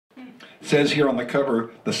says here on the cover,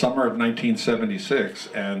 the summer of 1976,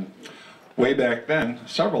 and way back then,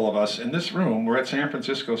 several of us in this room were at San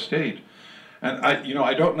Francisco State. And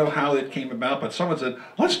I don't know how it came about, but someone said,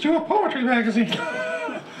 let's do a poetry magazine.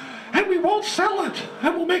 And we won't sell it,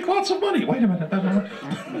 and we'll make lots of money. Wait a minute.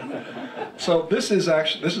 So this is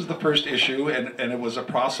the first issue, and it was a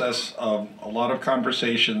process of a lot of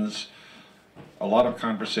conversations,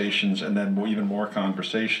 and then even more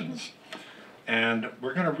conversations. And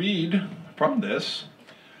we're going to read from this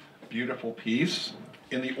beautiful piece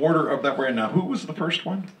in the order of that we're in now. Who was the first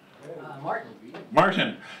one? Martin.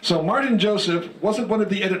 Martin. So Martin Joseph wasn't one of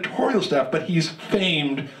the editorial staff, but he's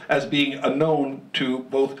famed as being known to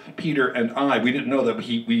both Peter and I. We didn't know that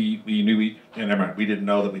we didn't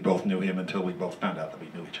know that we both knew him until we both found out that we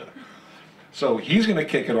knew each other. So he's going to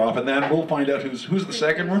kick it off, and then we'll find out who's the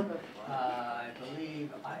second one. I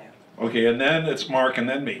believe I am. Okay, and then it's Mark, and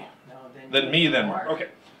then me. No, Then me, then Mark. Okay.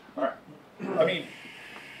 All right. I mean,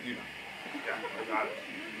 yeah, I got it.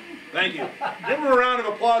 Thank you. Give him a round of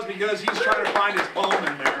applause because he's trying to find his poem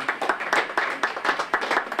in there.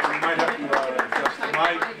 We might have to adjust the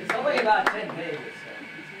mic. It's only about 10 pages.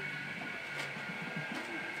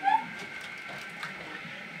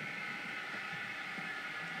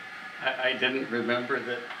 I didn't remember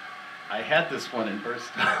that I had this one in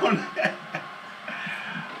Birthstone.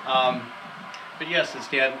 But yes, as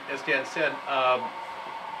Dan said,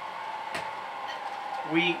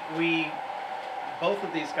 we both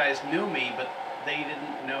of these guys knew me, but they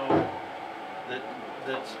didn't know that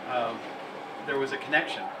there was a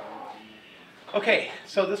connection. Okay,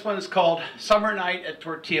 so this one is called Summer Night at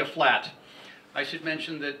Tortilla Flat. I should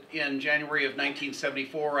mention that in January of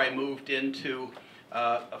 1974, I moved into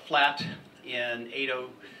a flat in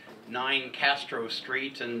 809 Castro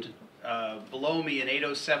Street, and below me in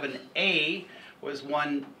 807A was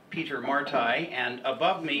one Peter Marti, and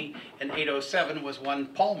above me in 807 was one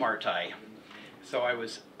Paul Marti. So I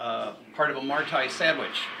was part of a Marti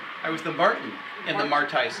sandwich. I was the Martin in the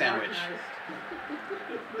Marti sandwich.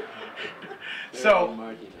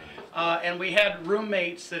 So, and we had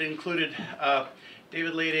roommates that included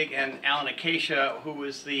David Leidig and Alan Acacia, who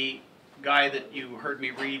was the guy that you heard me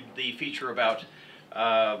read the feature about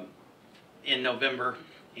in November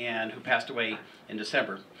and who passed away in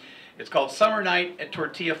December. It's called Summer Night at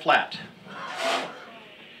Tortilla Flat.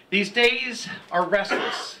 These days are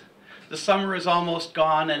restless. The summer is almost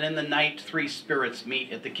gone, and in the night, three spirits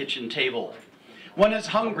meet at the kitchen table. One is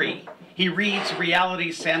hungry. He reads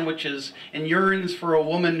reality sandwiches and yearns for a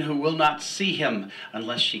woman who will not see him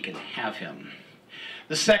unless she can have him.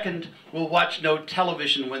 The second will watch no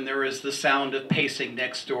television when there is the sound of pacing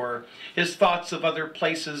next door. His thoughts of other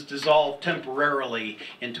places dissolve temporarily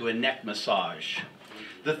into a neck massage.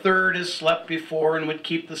 The third has slept before and would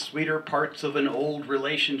keep the sweeter parts of an old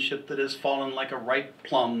relationship that has fallen like a ripe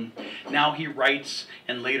plum. Now he writes,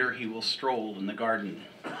 and later he will stroll in the garden.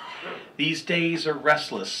 These days are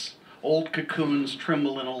restless. Old cocoons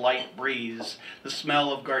tremble in a light breeze. The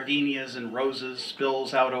smell of gardenias and roses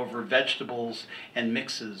spills out over vegetables and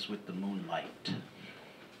mixes with the moonlight. Did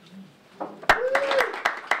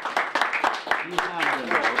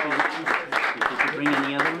you bring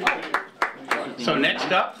any other ones? So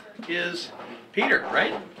next up is Peter,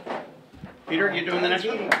 right? Peter, you doing the next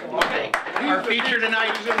one? Okay. Our feature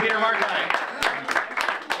tonight is Peter Marti.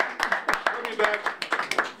 Bring me back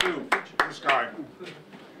to this guy.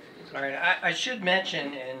 All right, I should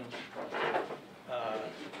mention in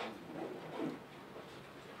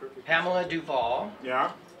Pamela Duvall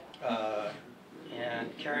Yeah?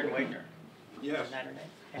 and Karen Wagner. Yes. Isn't that her name?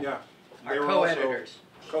 Yeah. Our They were also co-editors.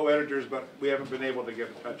 co-editors, but we haven't been able to get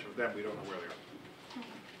in touch with them. We don't know where they are.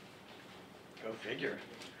 Go figure.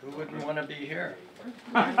 Who wouldn't want to be here?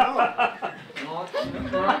 I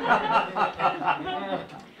know.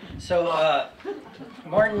 So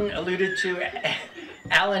Martin alluded to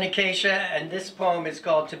Alan Acacia, and this poem is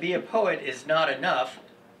called "To Be a Poet Is Not Enough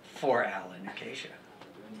for Alan Acacia."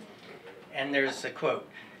 And there's a quote: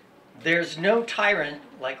 "There's no tyrant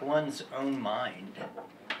like one's own mind,"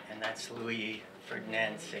 and that's Louis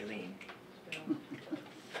Ferdinand Céline.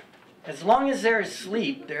 "As long as there is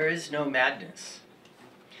sleep, there is no madness.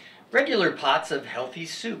 Regular pots of healthy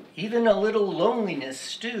soup, even a little loneliness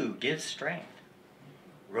stew gives strength.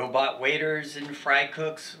 Robot waiters and fry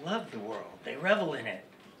cooks love the world, they revel in it.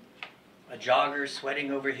 A jogger sweating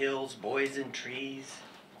over hills, boys and trees.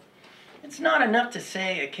 It's not enough to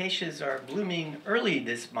say acacias are blooming early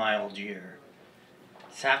this mild year.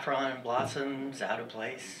 Saffron blossoms out of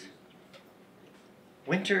place.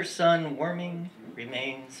 Winter sun warming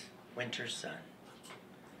remains winter sun.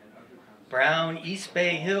 Brown East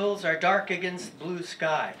Bay hills are dark against blue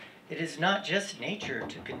sky. It is not just nature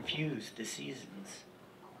to confuse the seasons.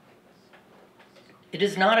 It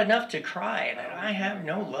is not enough to cry that I have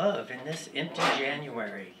no love in this empty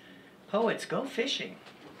January. Poets, go fishing.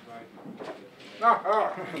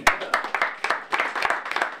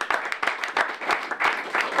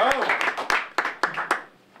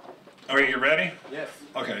 Are you ready? Yes.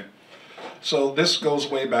 Okay. So this goes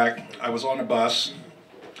way back. I was on a bus,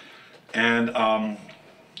 and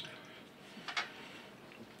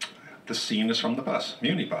the scene is from the bus,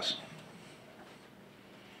 Muni bus.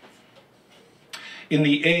 In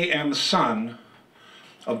the AM sun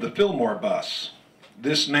of the Fillmore bus,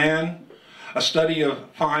 this man, a study of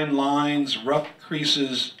fine lines, rough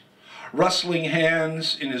creases, rustling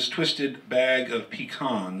hands in his twisted bag of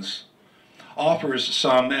pecans, offers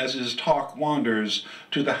some as his talk wanders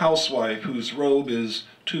to the housewife whose robe is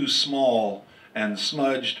too small and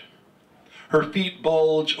smudged. Her feet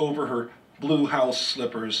bulge over her blue house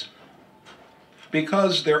slippers.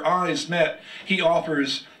 Because their eyes met, he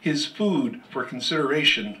offers his food for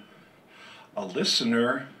consideration. A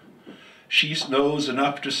listener, she knows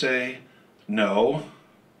enough to say, "No,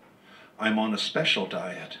 I'm on a special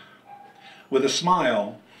diet." With a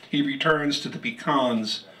smile, he returns to the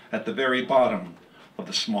pecans at the very bottom of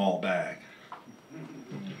the small bag.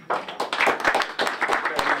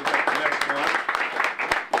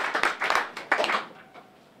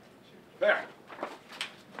 There.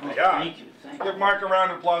 Yeah. Thank you. Thank Give Mark a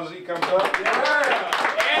round of applause as he comes up.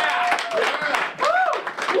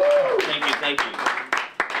 you.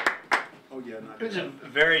 Oh yeah. It was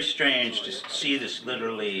very strange to see this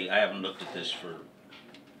literally. I haven't looked at this for,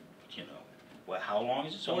 you know, what? How long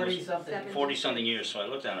is it? 40-something. 40-something years. So I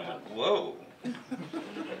looked at it and went, whoa.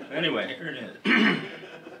 Anyway, here it is.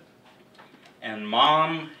 And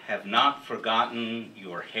Mom, have not forgotten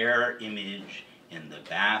your hair image in the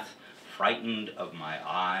bath, frightened of my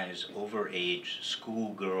eyes, overaged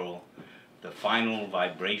schoolgirl, the final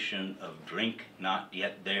vibration of drink not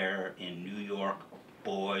yet there in New York,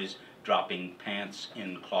 boys dropping pants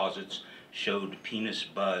in closets showed penis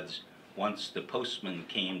buds once the postman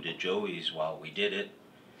came to Joey's while we did it.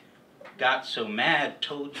 Got so mad,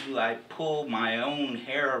 told you I'd pull my own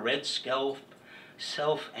hair, red scalp,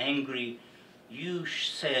 self-angry. You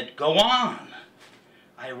said, go on.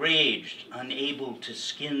 I raged, unable to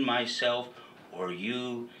skin myself, or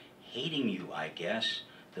you, hating you, I guess,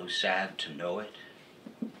 though sad to know it.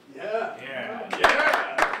 Yeah.